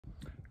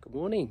Good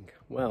morning.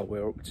 Well,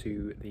 we're up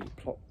to the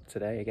plot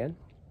today again,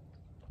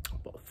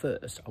 but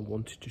first I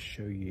wanted to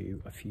show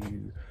you a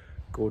few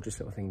gorgeous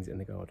little things in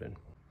the garden.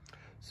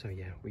 So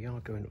yeah, we are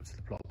going up to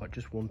the plot, but I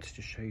just wanted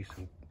to show you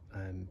some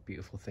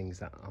beautiful things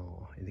that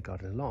are in the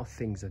garden. A lot of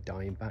things are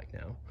dying back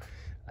now.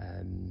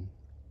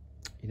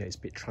 You know, it's a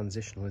bit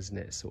transitional, isn't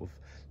it? Sort of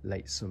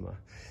late summer.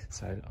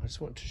 So I just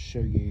want to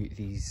show you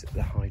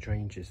the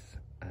hydrangeas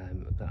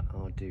that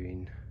are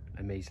doing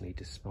amazingly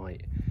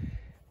despite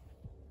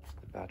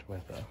the bad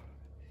weather.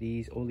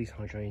 All these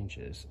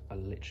hydrangeas are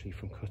literally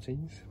from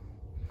cuttings.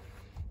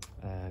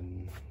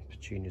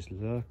 Petunia's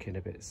looking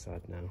a bit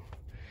sad now.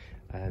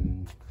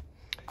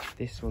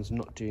 This one's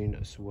not doing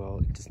as well.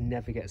 It just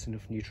never gets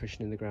enough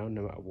nutrition in the ground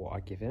no matter what I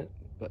give it,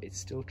 but it's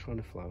still trying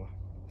to flower.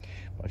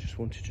 But I just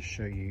wanted to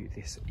show you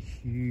this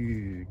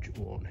huge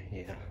one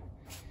here.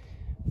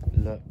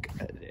 Look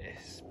at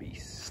this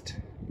beast.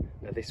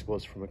 Now this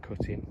was from a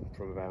cutting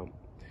from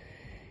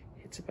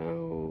it's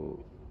about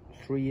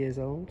 3 years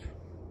old.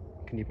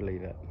 Can you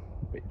believe it?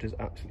 It does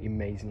absolutely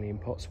amazingly in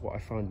pots. What I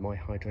find, my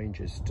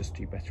hydrangeas just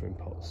do better in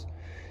pots.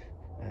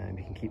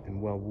 You can keep them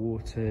well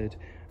watered,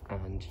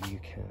 and you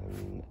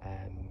can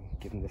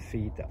give them the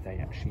feed that they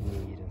actually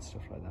need and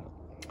stuff like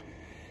that.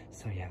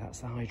 So yeah, that's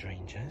the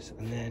hydrangeas.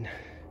 And then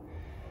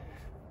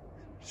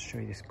I'll show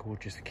you this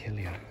gorgeous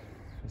achillea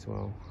as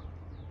well.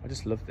 I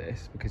just love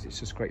this because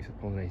it's just great for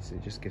pollinators.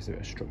 It just gives it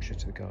a structure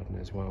to the garden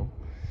as well.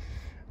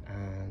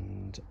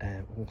 And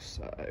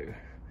also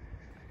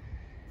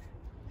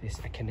this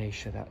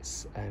echinacea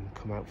that's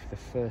come out for the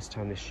first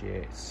time this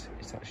year. It's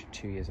actually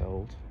 2 years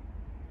old.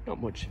 Not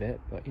much of it,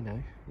 but you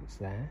know, it's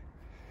there.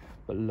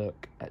 But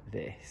look at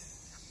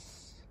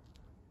this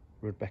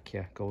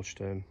Rudbeckia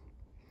Goldsturm.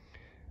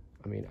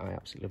 I mean, I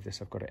absolutely love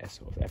this. I've got it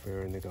sort of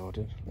everywhere in the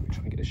garden. Let me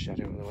try and get the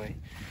shadow out of the way.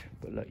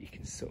 But look, you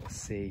can sort of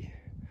see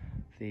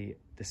the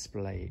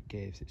display it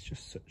gives. It's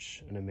just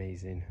such an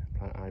amazing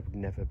plant. I would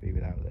never be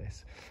without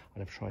this.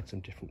 And I've tried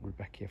some different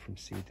Rudbeckia from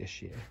seed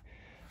this year.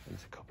 And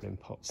there's a couple in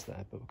pots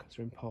there, but because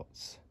they're in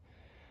pots,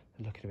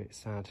 they're looking a bit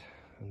sad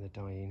and they're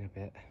dying a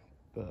bit,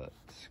 but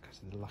because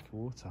of the lack of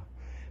water.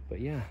 But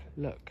yeah,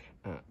 look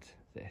at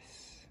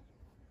this.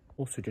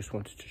 Also just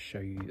wanted to show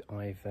you,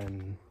 I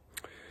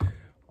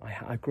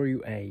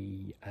grew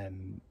a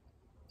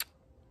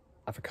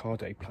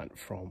avocado plant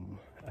from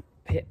a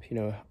pip, you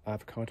know,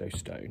 avocado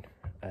stone.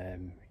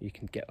 You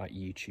can get like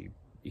YouTube.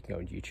 You can go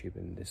on YouTube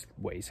and there's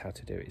ways how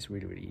to do it. It's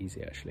really, really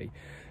easy actually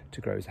to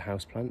grow as a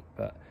house plant,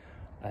 but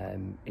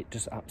it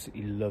just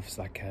absolutely loves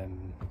like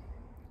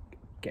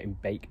getting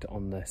baked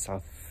on the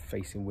south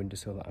facing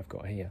windowsill that I've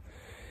got here.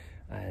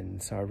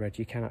 And so I read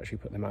you can actually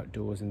put them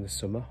outdoors in the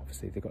summer.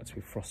 Obviously they've got to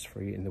be frost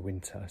free in the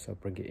winter, so I'll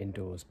bring it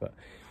indoors. But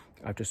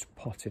I've just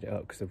potted it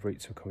up because the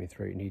roots were coming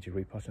through. It needed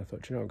repotting. I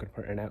thought, you know, I'm going to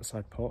put it in an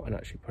outside pot and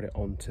actually put it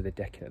onto the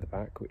decking at the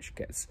back, which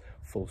gets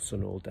full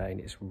sun all day and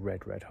it's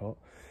red hot.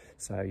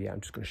 So yeah,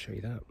 I'm just going to show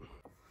you that.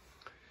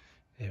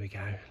 There we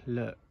go.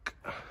 Look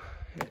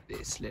at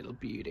this little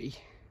beauty.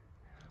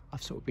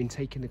 I've sort of been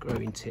taking the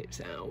growing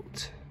tips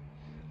out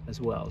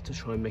as well to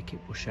try and make it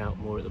push out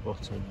more at the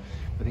bottom.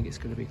 I think it's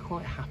going to be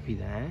quite happy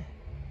there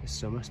this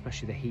summer,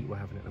 especially the heat we're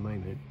having at the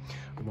moment.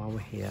 And while we're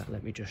here,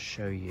 let me just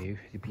show you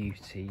the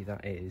beauty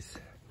that is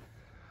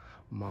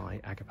my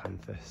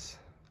agapanthus.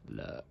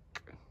 Look,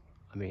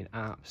 I mean,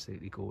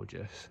 absolutely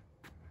gorgeous,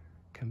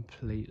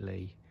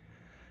 completely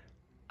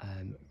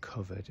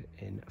covered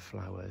in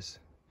flowers.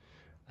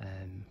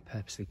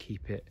 Purposely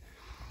keep it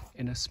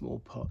in a small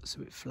pot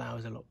so it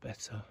flowers a lot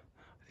better.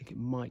 I think it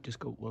might just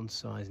go up one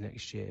size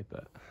next year,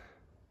 but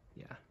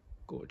yeah,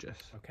 gorgeous.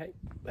 Okay,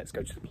 let's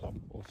go to the plot.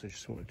 Also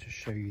just wanted to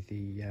show you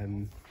the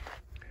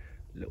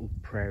little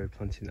prairie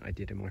planting that I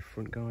did in my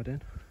front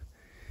garden.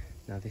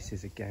 Now this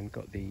is again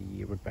got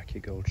the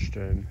Rudbeckia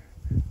Goldsturm.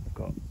 I've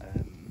got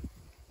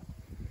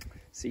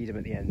sedum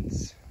at the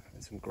ends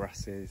and some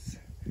grasses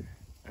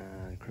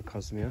and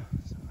crocosmia,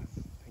 so I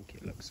think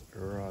it looks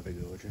rather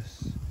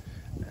gorgeous.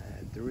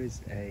 There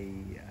is a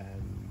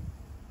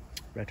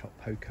red hot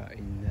poker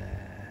in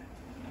there,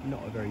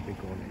 not a very big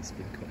one. It's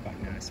been cut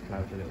back now, it's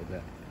flowered a little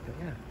bit, but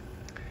yeah,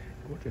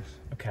 gorgeous.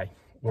 Okay,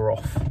 we're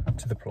off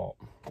to the plot.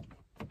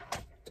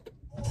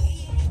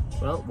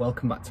 Well,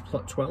 welcome back to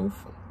plot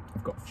 12.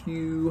 I've got a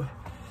few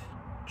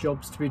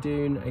jobs to be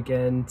doing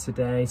again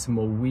today, some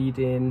more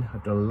weeding.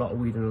 I've done a lot of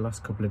weeding the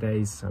last couple of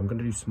days, so I'm going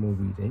to do some more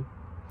weeding,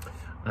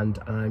 and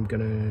I'm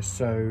going to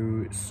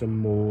sow some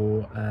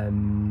more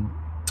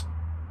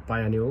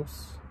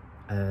biennials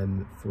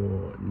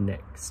for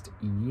next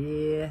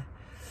year.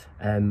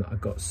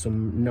 I've got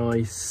some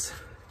nice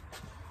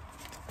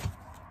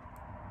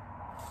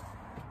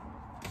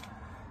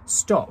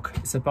stock.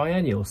 It's a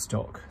biennial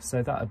stock,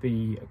 so that'd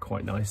be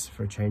quite nice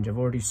for a change. I've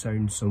already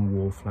sown some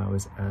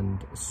wallflowers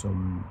and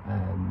some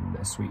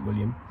sweet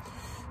william,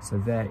 so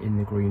they're in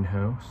the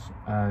greenhouse.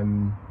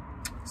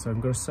 So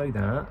I'm going to sow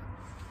that,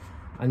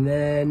 and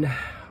then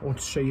I want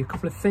to show you a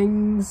couple of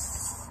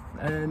things,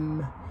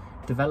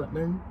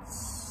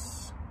 developments,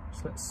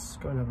 So let's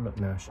go and have a look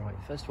now. Right,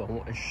 first of all, I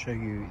want to show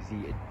you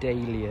the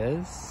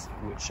dahlias,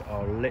 which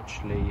are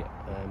literally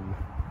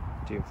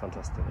doing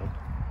fantastically.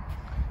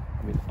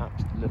 I mean,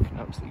 looking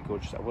absolutely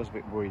gorgeous. I was a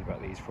bit worried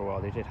about these for a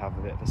while. They did have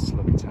a bit of a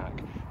slug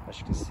attack. As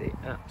you can see,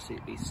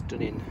 absolutely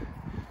stunning,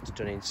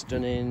 stunning,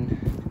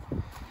 stunning.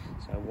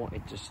 So I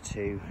wanted just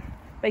to,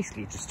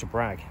 basically just to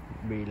brag,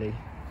 really.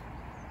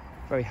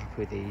 Very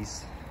happy with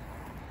these.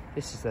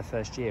 This is their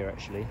first year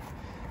actually.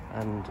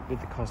 And with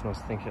the Cosmos,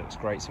 I think it looks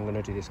great. So I'm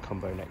going to do this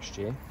combo next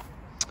year.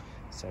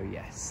 So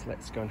yes,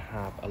 let's go and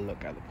have a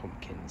look at the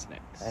pumpkins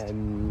next.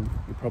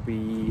 You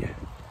probably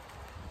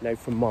know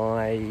from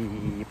my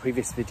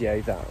previous video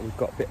that we've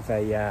got a bit of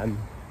a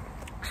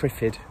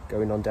triffid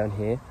going on down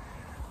here.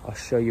 I'll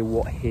show you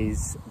what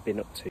he's been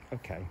up to.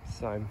 Okay,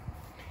 so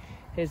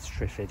here's the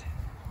triffid.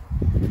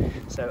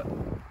 So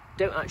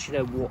don't actually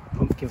know what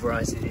pumpkin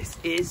variety this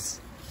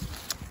is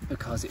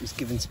because it was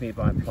given to me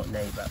by a plot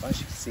neighbour. As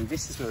you can see,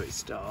 this is where it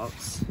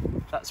starts.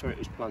 That's where it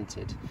was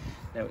planted.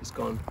 Now it's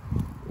gone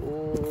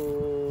all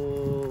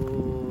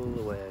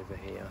the way over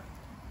here.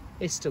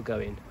 It's still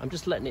going. I'm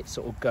just letting it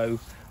sort of go,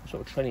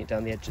 sort of trailing it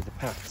down the edge of the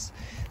paths.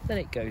 Then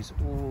it goes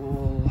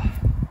all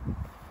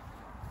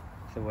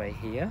the way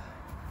here.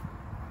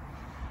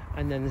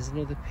 And then there's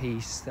another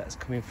piece that's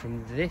coming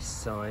from this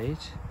side,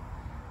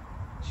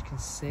 as you can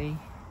see,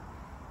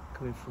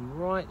 coming from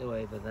right the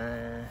way over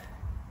there,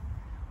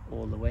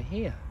 all the way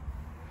here.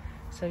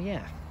 So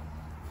yeah,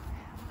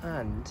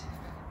 and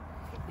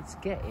it's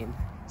getting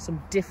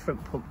some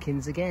different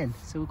pumpkins again.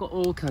 So we've got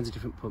all kinds of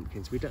different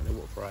pumpkins. We don't know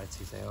what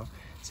varieties they are.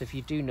 So if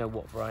you do know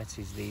what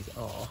varieties these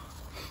are,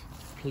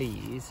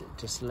 please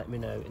just let me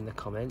know in the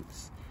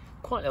comments.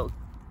 Quite little,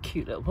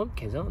 cute little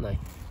pumpkins, aren't they?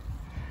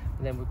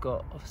 And then we've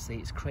got, obviously,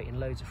 it's creating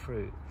loads of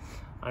fruit.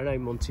 I know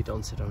Monty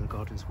Don said on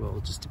Garden's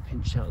World just to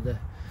pinch out the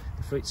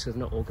fruits so they're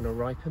not all going to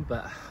ripen,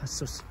 but it's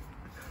just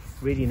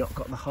really not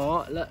got the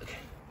heart. Look,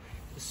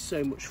 there's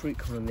so much fruit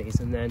coming on these,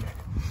 and then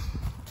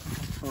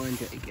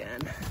find it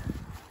again.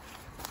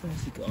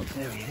 Where's he gone?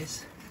 There he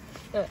is.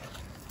 Look.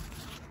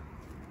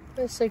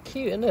 That's so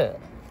cute, isn't it?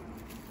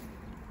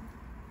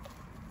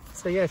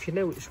 So yeah, if you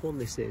know which one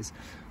this is.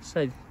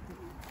 So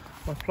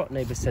my plot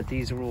neighbour said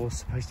these are all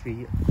supposed to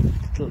be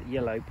little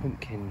yellow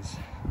pumpkins.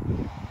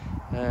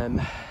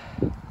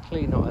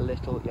 Clearly not a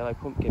little yellow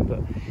pumpkin,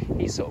 but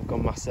he's sort of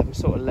gone massive. I'm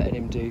sort of letting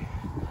him do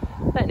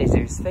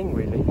his thing,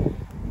 really.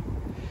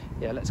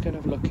 Yeah, let's go and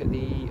have a look at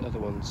the other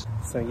ones.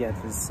 So yeah,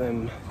 there's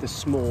the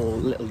small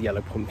little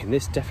yellow pumpkin.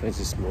 This definitely is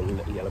a small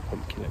little yellow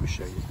pumpkin. Let me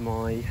show you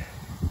my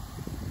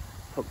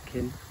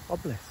pumpkin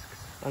obelisks.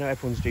 I know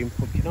everyone's doing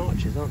pumpkin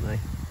arches, aren't they?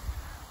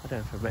 I don't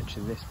know if I've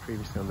mentioned this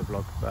previously on the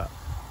vlog, but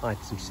I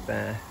had some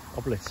spare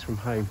obelisks from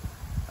home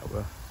that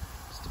were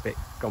just a bit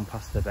gone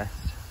past their best.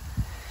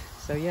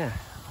 So yeah,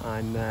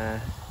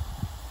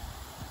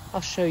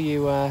 I'll show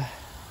you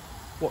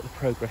what the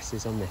progress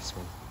is on this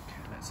one.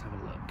 Okay, let's have a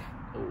look.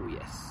 Oh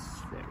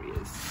yes, there he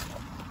is.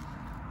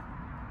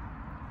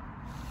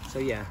 So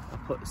yeah, I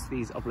put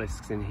these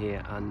obelisks in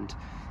here, and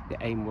the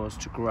aim was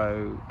to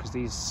grow, because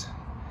these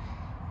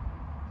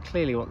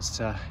clearly wants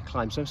to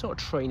climb, so I'm sort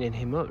of training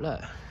him up.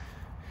 Look,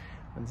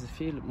 and there's a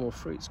few more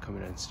fruits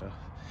coming and stuff.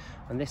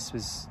 And this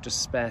was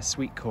just spare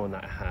sweet corn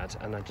that I had,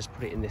 and I just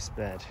put it in this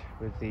bed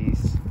with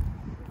these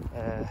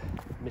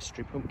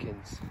mystery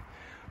pumpkins.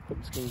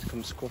 Pumpkins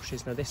come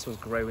squashes. Now this one's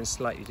growing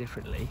slightly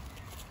differently,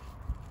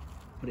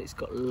 but it's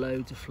got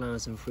loads of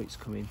flowers and fruits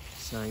coming.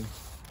 So,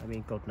 I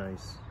mean, God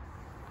knows.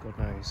 God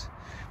knows.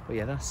 But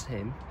yeah, that's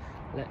him.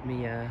 Let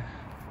me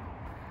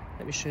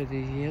show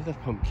the other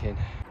pumpkin.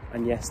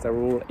 And yes, they're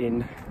all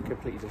in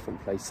completely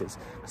different places,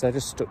 because I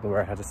just stuck them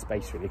where I had a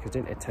space, really, because I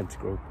didn't intend to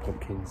grow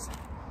pumpkins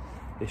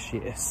this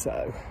year.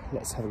 So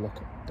let's have a look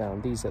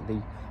down. These are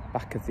the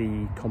back of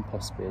the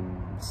compost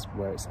bins,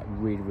 where it's like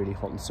really, really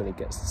hot and sunny,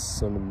 gets the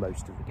sun and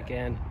most of it.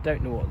 Again,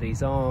 don't know what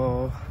these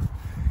are.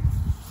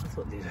 I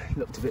thought these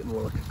looked a bit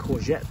more like a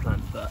courgette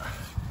plant, but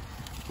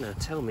now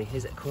tell me,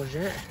 is it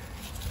courgette?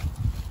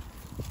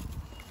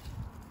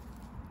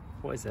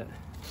 What is it?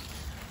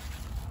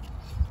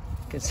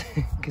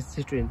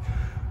 Considering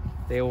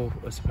they all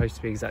are supposed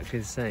to be exactly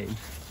the same.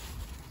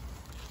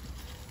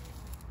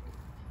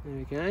 There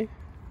we go.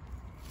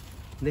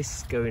 This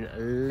is going a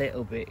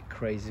little bit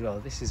crazy as well.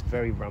 This is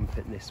very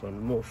rampant, this one.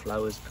 More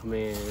flowers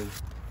coming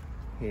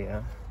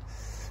here.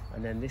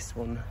 And then this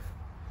one,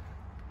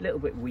 a little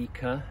bit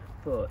weaker,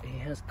 but he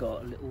has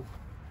got a little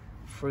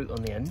fruit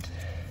on the end.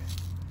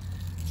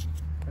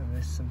 And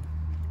there's some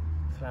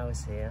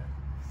flowers here.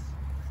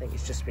 I think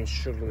it's just been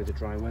struggling with the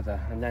dry weather.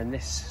 And then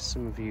this,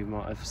 some of you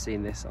might have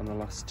seen this on the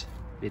last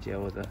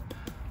video or the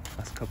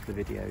last couple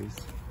of videos.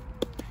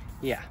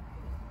 Yeah.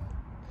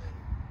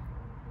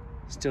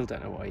 Still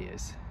don't know what he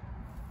is,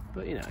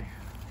 but you know,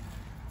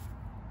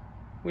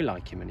 we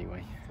like him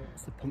anyway. So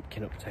that's the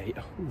pumpkin update.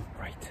 Oh,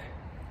 great.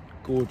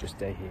 Gorgeous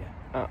day here.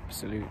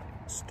 Absolutely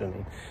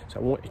stunning. So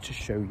I wanted to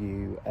show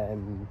you,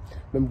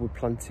 remember we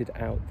planted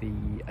out the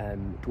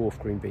dwarf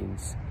green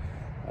beans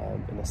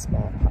in a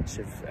spare patch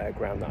of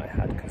ground that I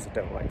had, because I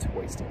don't like to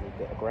waste any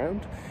bit of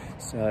ground.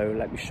 So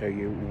let me show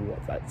you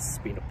what that's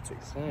been up to.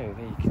 So there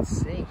you can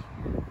see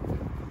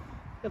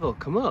they've all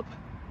come up,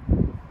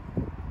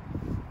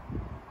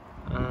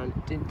 and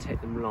it didn't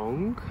take them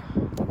long.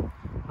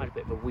 I had a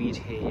bit of a weed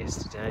here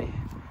yesterday,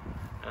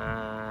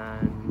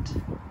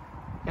 and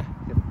yeah,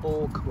 they've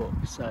all come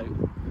up, so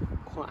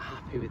quite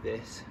happy with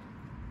this.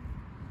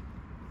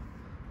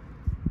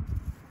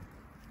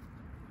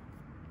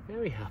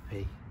 Very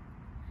happy.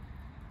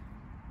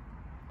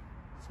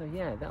 So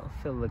yeah, that'll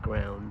fill the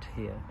ground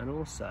here, and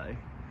also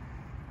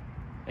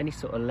any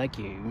sort of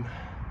legume,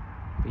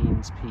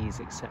 beans, peas,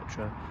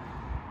 etc.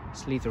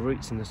 Just leave the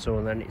roots in the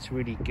soil, and it's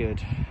really good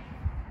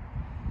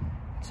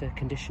to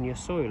condition your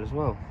soil as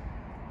well,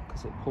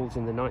 because it pulls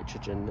in the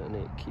nitrogen and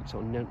it keeps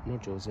on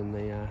nodules in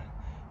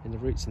the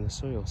roots in the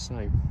soil.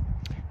 So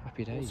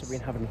happy days. I've also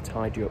been having a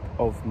tidy up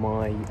of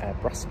my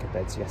brassica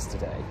beds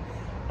yesterday,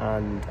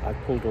 and I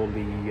pulled all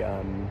the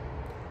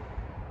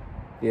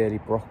early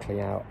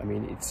broccoli out. I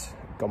mean, it's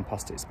gone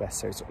past its best,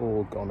 so it's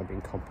all gone and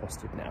been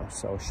composted now,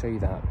 so I'll show you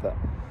that. But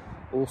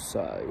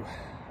also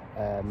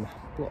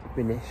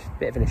been a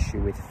bit of an issue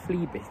with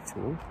flea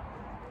beetle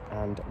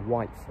and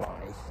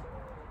whitefly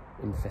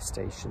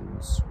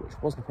infestations, which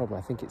wasn't a problem.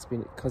 I think it's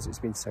been because it's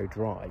been so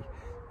dry,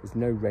 there's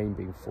no rain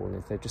being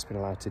falling, they've just been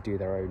allowed to do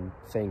their own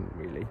thing,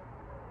 really.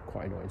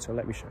 Quite annoying. So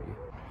let me show you.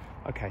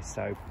 Okay,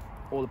 so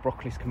all the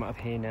broccoli's come out of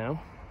here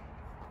now,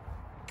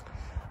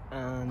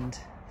 and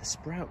the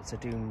sprouts are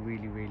doing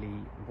really,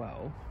 really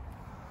well.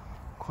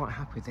 Quite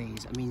happy with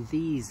these. I mean,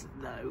 these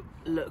though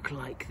look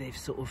like they've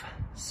sort of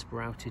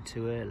sprouted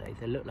too early.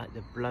 They look like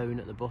they're blown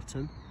at the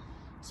bottom.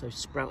 So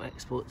sprout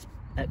experts,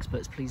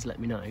 please let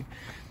me know.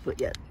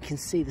 But yeah, you can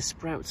see the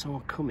sprouts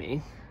are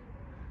coming.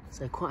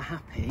 So quite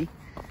happy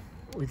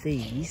with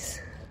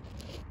these.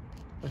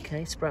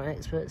 Okay, sprout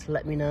experts,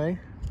 let me know.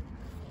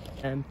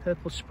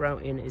 Purple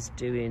sprouting is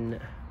doing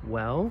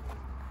well.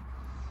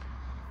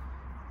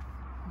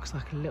 Looks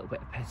like a little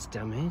bit of pest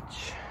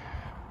damage,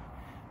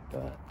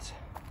 but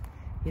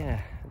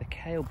yeah, the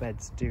kale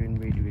bed's doing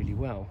really, really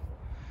well.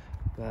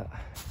 But I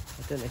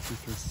don't know if you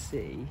can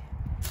see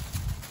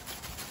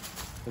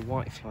the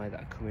whitefly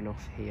that are coming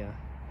off here.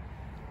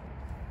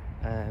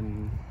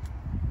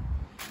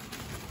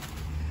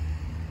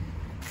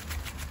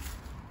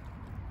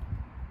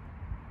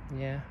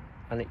 Yeah,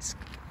 and it's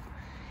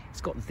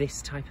got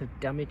this type of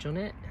damage on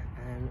it.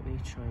 And let me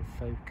try and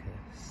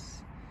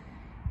focus.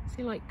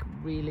 See, like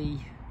really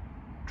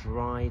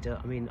dried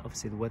up. I mean,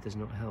 obviously the weather's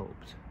not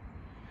helped,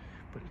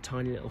 but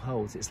tiny little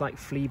holes. It's like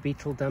flea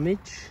beetle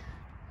damage.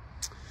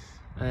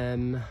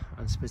 I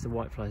suppose the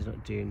whitefly's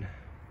not doing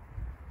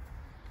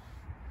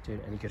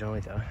any good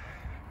either.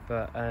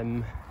 But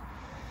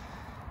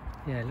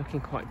yeah, looking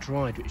quite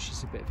dried, which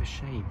is a bit of a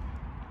shame,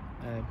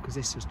 because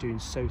this was doing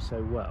so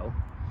well.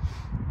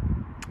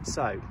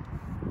 So,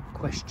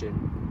 question: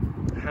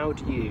 how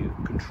do you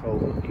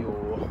control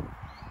your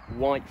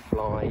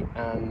whitefly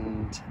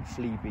and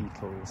flea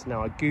beetles?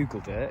 Now, I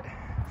googled it,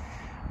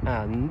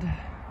 and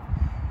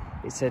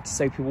it said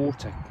soapy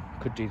water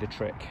could do the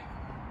trick.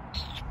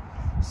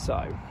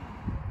 So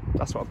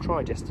that's what I've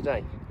tried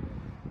yesterday.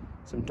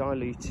 Some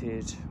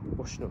diluted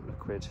washing up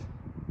liquid,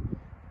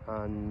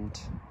 and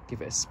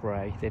give it a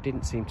spray. They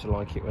didn't seem to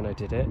like it when I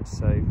did it,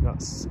 so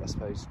that's, I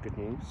suppose, good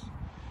news.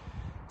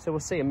 So we'll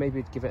see, and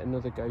maybe give it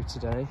another go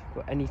today.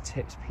 But any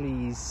tips,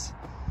 please?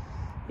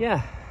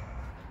 Yeah,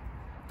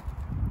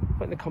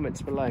 put in the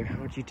comments below.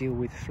 How do you deal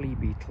with flea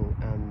beetle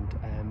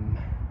and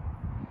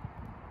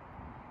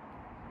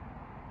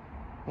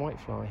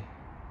whitefly?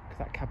 Because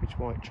that cabbage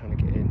white trying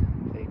to get in,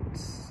 they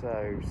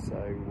so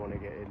want to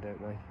get in,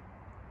 don't they?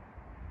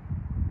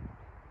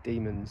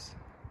 Demons.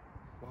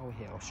 While we're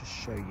here, I'll just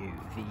show you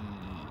the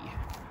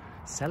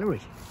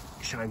celery,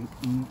 which I'm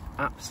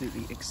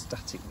absolutely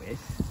ecstatic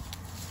with.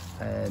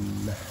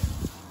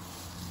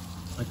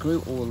 I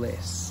grew all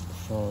this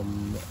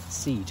from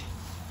seed,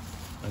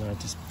 and I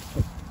just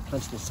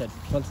planted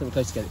them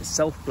close together. It's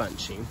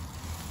self-blanching.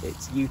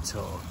 It's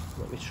Utah.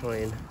 Let me try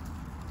and.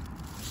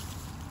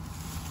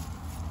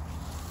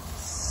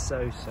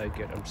 So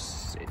good.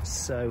 It's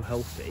so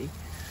healthy.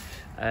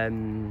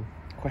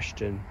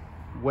 Question: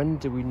 when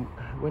do we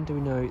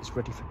know it's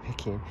ready for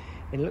picking?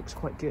 It looks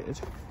quite good.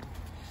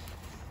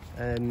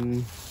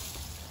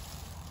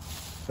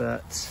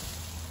 But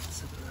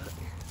let's have a look.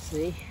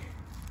 See?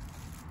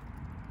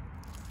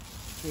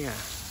 Yeah.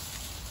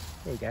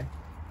 There you go.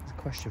 There's a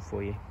question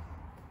for you.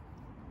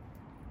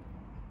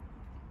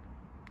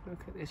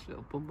 Look at this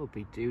little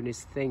bumblebee doing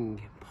his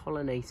thing,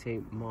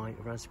 pollinating my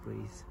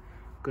raspberries.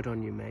 Good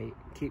on you, mate.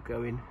 Keep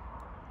going.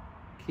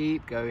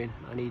 Keep going.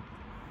 I need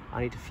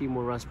a few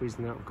more raspberries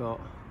than I've got.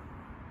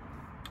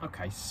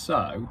 Okay, so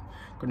I'm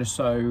going to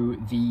sow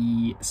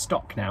the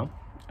stock now,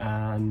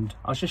 and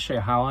I'll just show you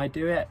how I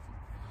do it.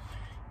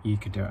 You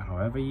could do it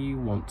however you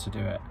want to do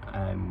it.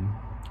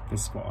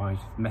 This is what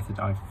method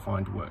I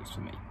find works for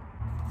me.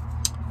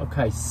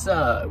 Okay,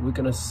 so we're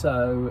going to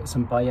sow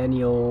some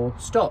biennial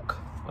stock.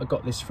 I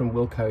got this from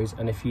Wilko's,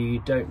 and if you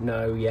don't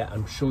know yet,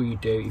 I'm sure you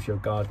do if you're a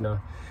gardener,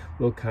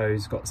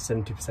 Wilko's got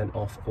 70%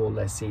 off all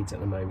their seeds at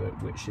the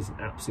moment, which is an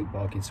absolute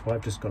bargain. So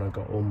I've just gone and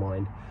got all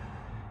mine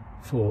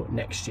for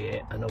next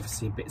year, and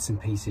obviously bits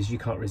and pieces, you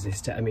can't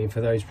resist it. I mean,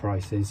 for those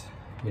prices,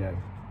 you know,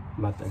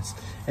 madness.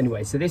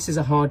 Anyway, so this is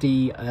a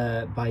hardy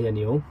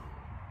biennial,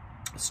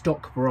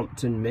 stock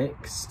Brompton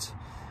mixed,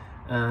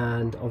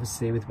 and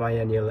obviously with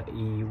biennial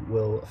he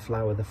will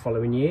flower the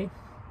following year.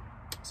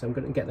 So I'm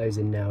going to get those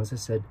in now. As I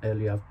said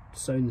earlier, I've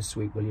sown the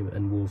Sweet William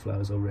and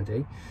wallflowers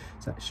already,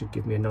 so that should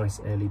give me a nice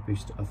early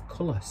boost of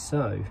colour.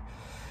 So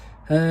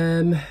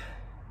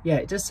yeah,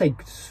 it does say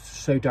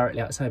sow directly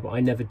outside, but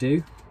I never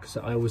do, because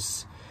I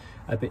was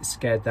a bit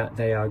scared that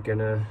they are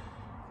gonna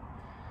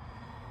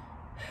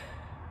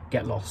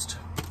get lost,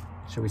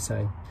 shall we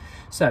say.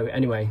 So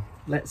anyway,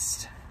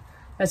 let's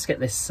get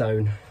this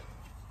sown.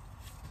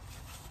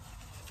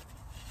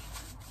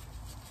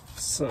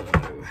 So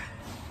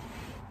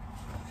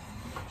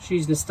just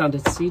using a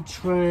standard seed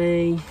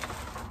tray,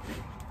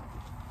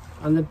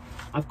 and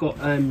I've got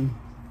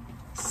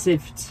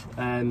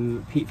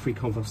sieved peat-free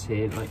compost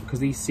here, like, because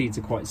these seeds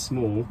are quite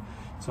small,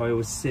 so I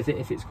always sieve it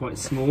if it's quite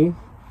small.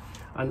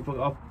 And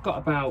I've got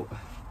about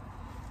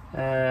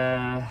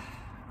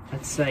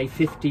I'd say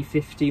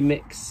 50-50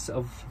 mix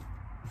of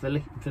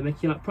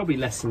vermiculite, probably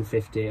less than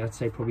 50. I'd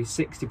say probably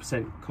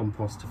 60%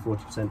 compost to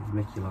 40%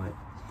 vermiculite.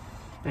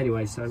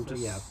 Anyway, so I'm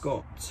just, yeah, I've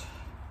got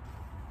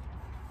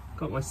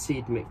my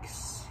seed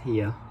mix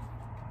here.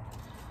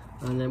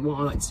 And then what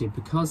I like to do,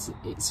 because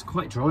it's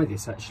quite dry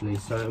this actually,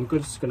 so I'm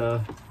just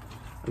gonna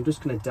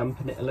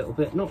dampen it a little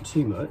bit, not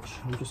too much.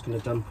 I'm just gonna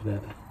dampen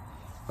it.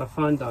 If I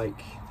find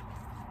like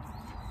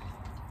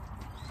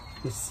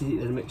the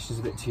mixture's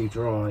a bit too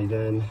dry,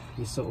 then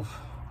you sort of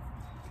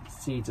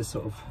seeds are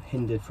sort of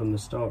hindered from the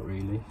start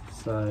really.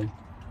 So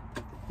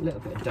a little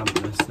bit of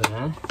dampness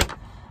there,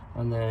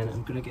 and then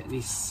I'm gonna get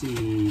these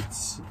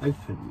seeds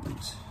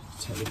opened.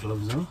 Take the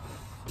gloves off.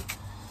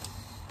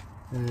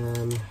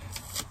 It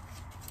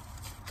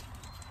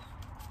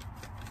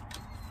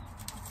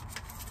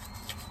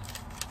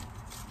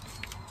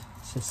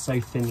says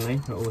so thinly,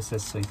 it always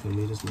says so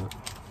thinly, doesn't it?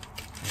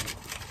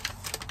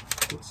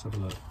 Let's have a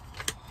look.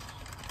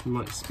 In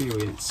my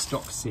experience,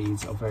 stock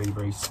seeds are very,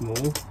 very small.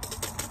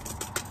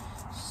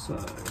 So,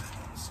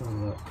 let's have a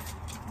look.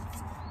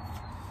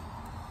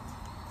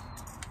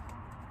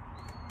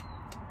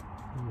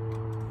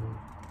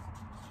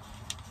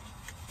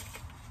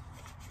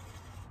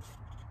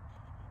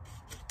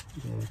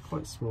 Yeah,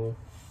 quite small.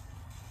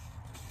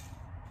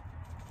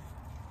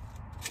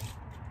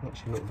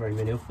 Actually, not very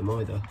many of them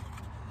either.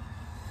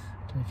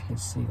 I don't know if you can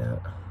see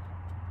that.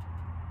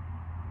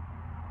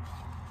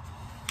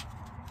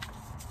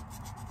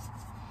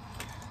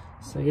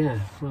 So yeah,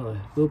 well,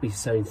 we'll be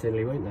sown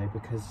thinly, won't they?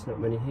 Because there's not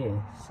many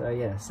here. So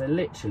yeah, so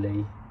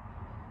literally,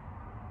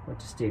 what I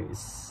just do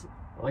is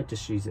I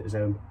just use it as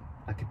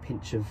like a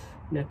pinch of,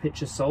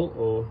 pinch of salt,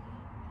 or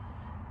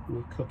when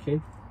you're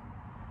cooking,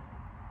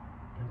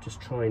 and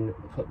just try and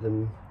put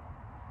them,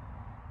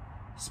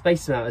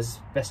 space them out as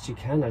best you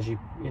can as you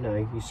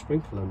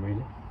sprinkle them.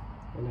 Really,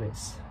 I know it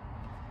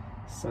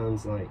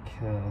sounds like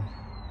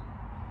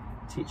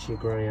teaching a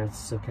granny how to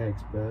suck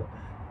eggs, but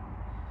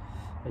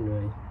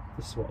anyway.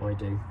 This is what I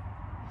do.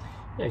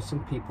 You know, some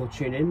people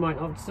tune in might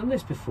not have done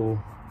this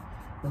before,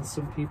 and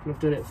some people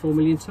have done it 4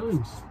 million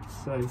times.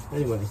 So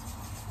anyway,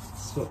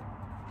 so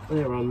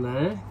they're on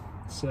there.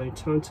 So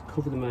time to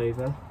cover them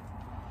over,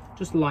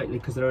 just lightly,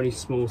 because they're only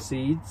small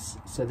seeds,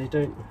 so they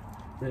don't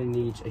really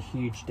need a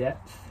huge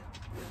depth.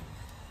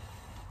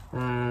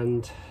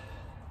 And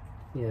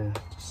yeah,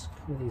 just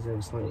cover these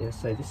over slightly.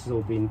 So this has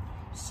all been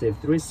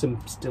sieved. There is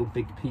some still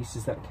big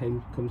pieces that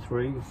come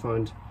through. You'll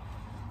find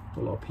a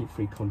lot of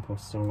peat-free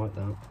compost are like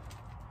that,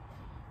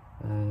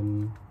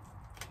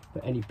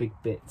 but any big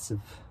bits of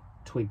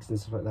twigs and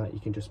stuff like that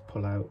you can just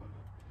pull out.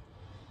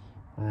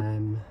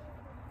 And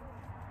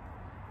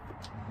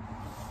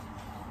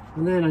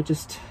then I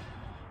just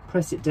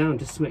press it down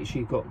just to make sure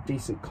you've got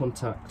decent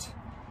contact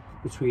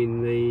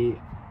between the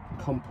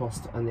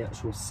compost and the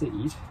actual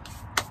seed,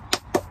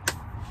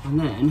 and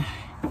then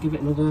give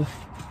it another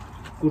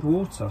good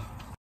water.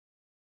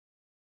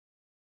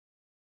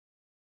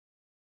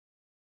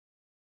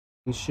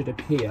 Should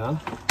appear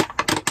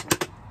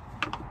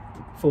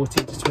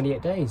 14 to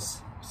 28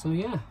 days. So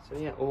yeah,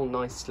 all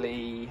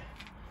nicely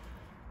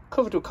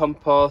covered with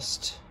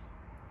compost,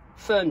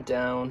 firmed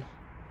down,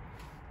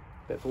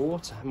 bit of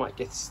water. I might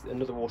get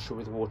another washer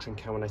with a watering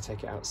can when I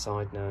take it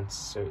outside now,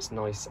 so it's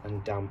nice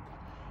and damp.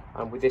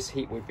 And with this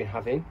heat we've been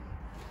having,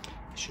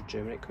 it should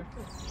germinate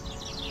quickly.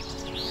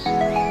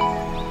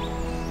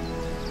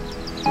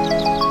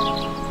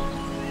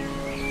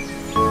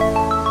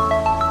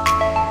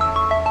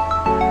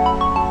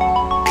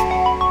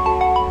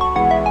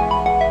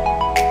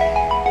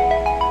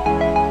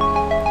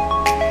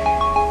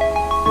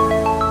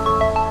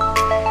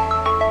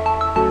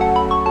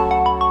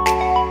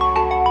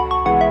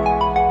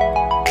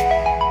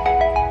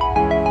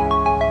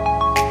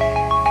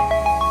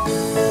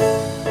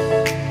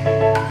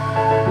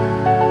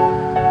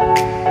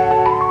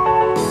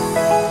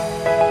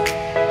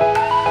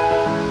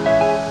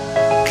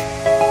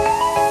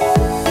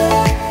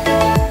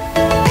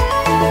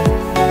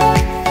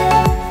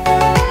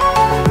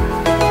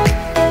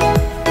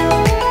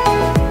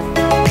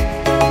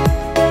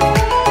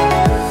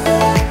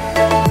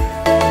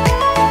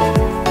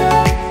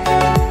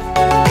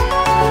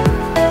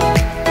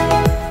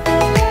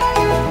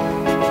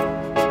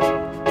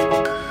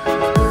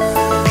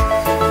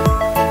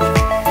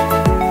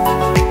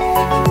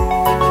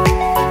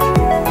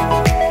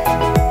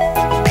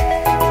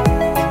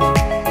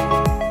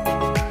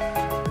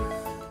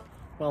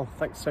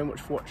 so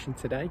much for watching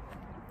today.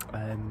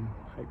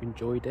 Hope you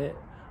enjoyed it.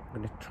 I'm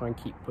going to try and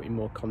keep putting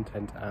more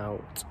content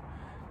out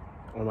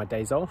on my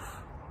days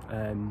off.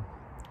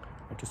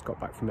 I just got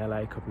back from LA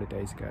a couple of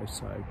days ago,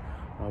 so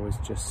I was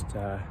just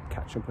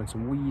catching up on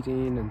some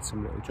weeding and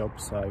some little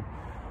jobs. So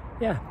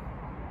yeah,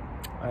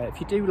 if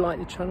you do like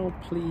the channel,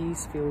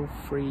 please feel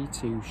free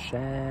to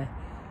share,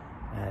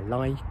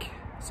 like,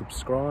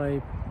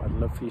 subscribe. I'd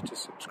love for you to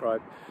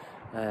subscribe,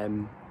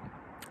 and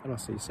I'll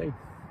see you soon.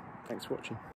 Thanks for watching.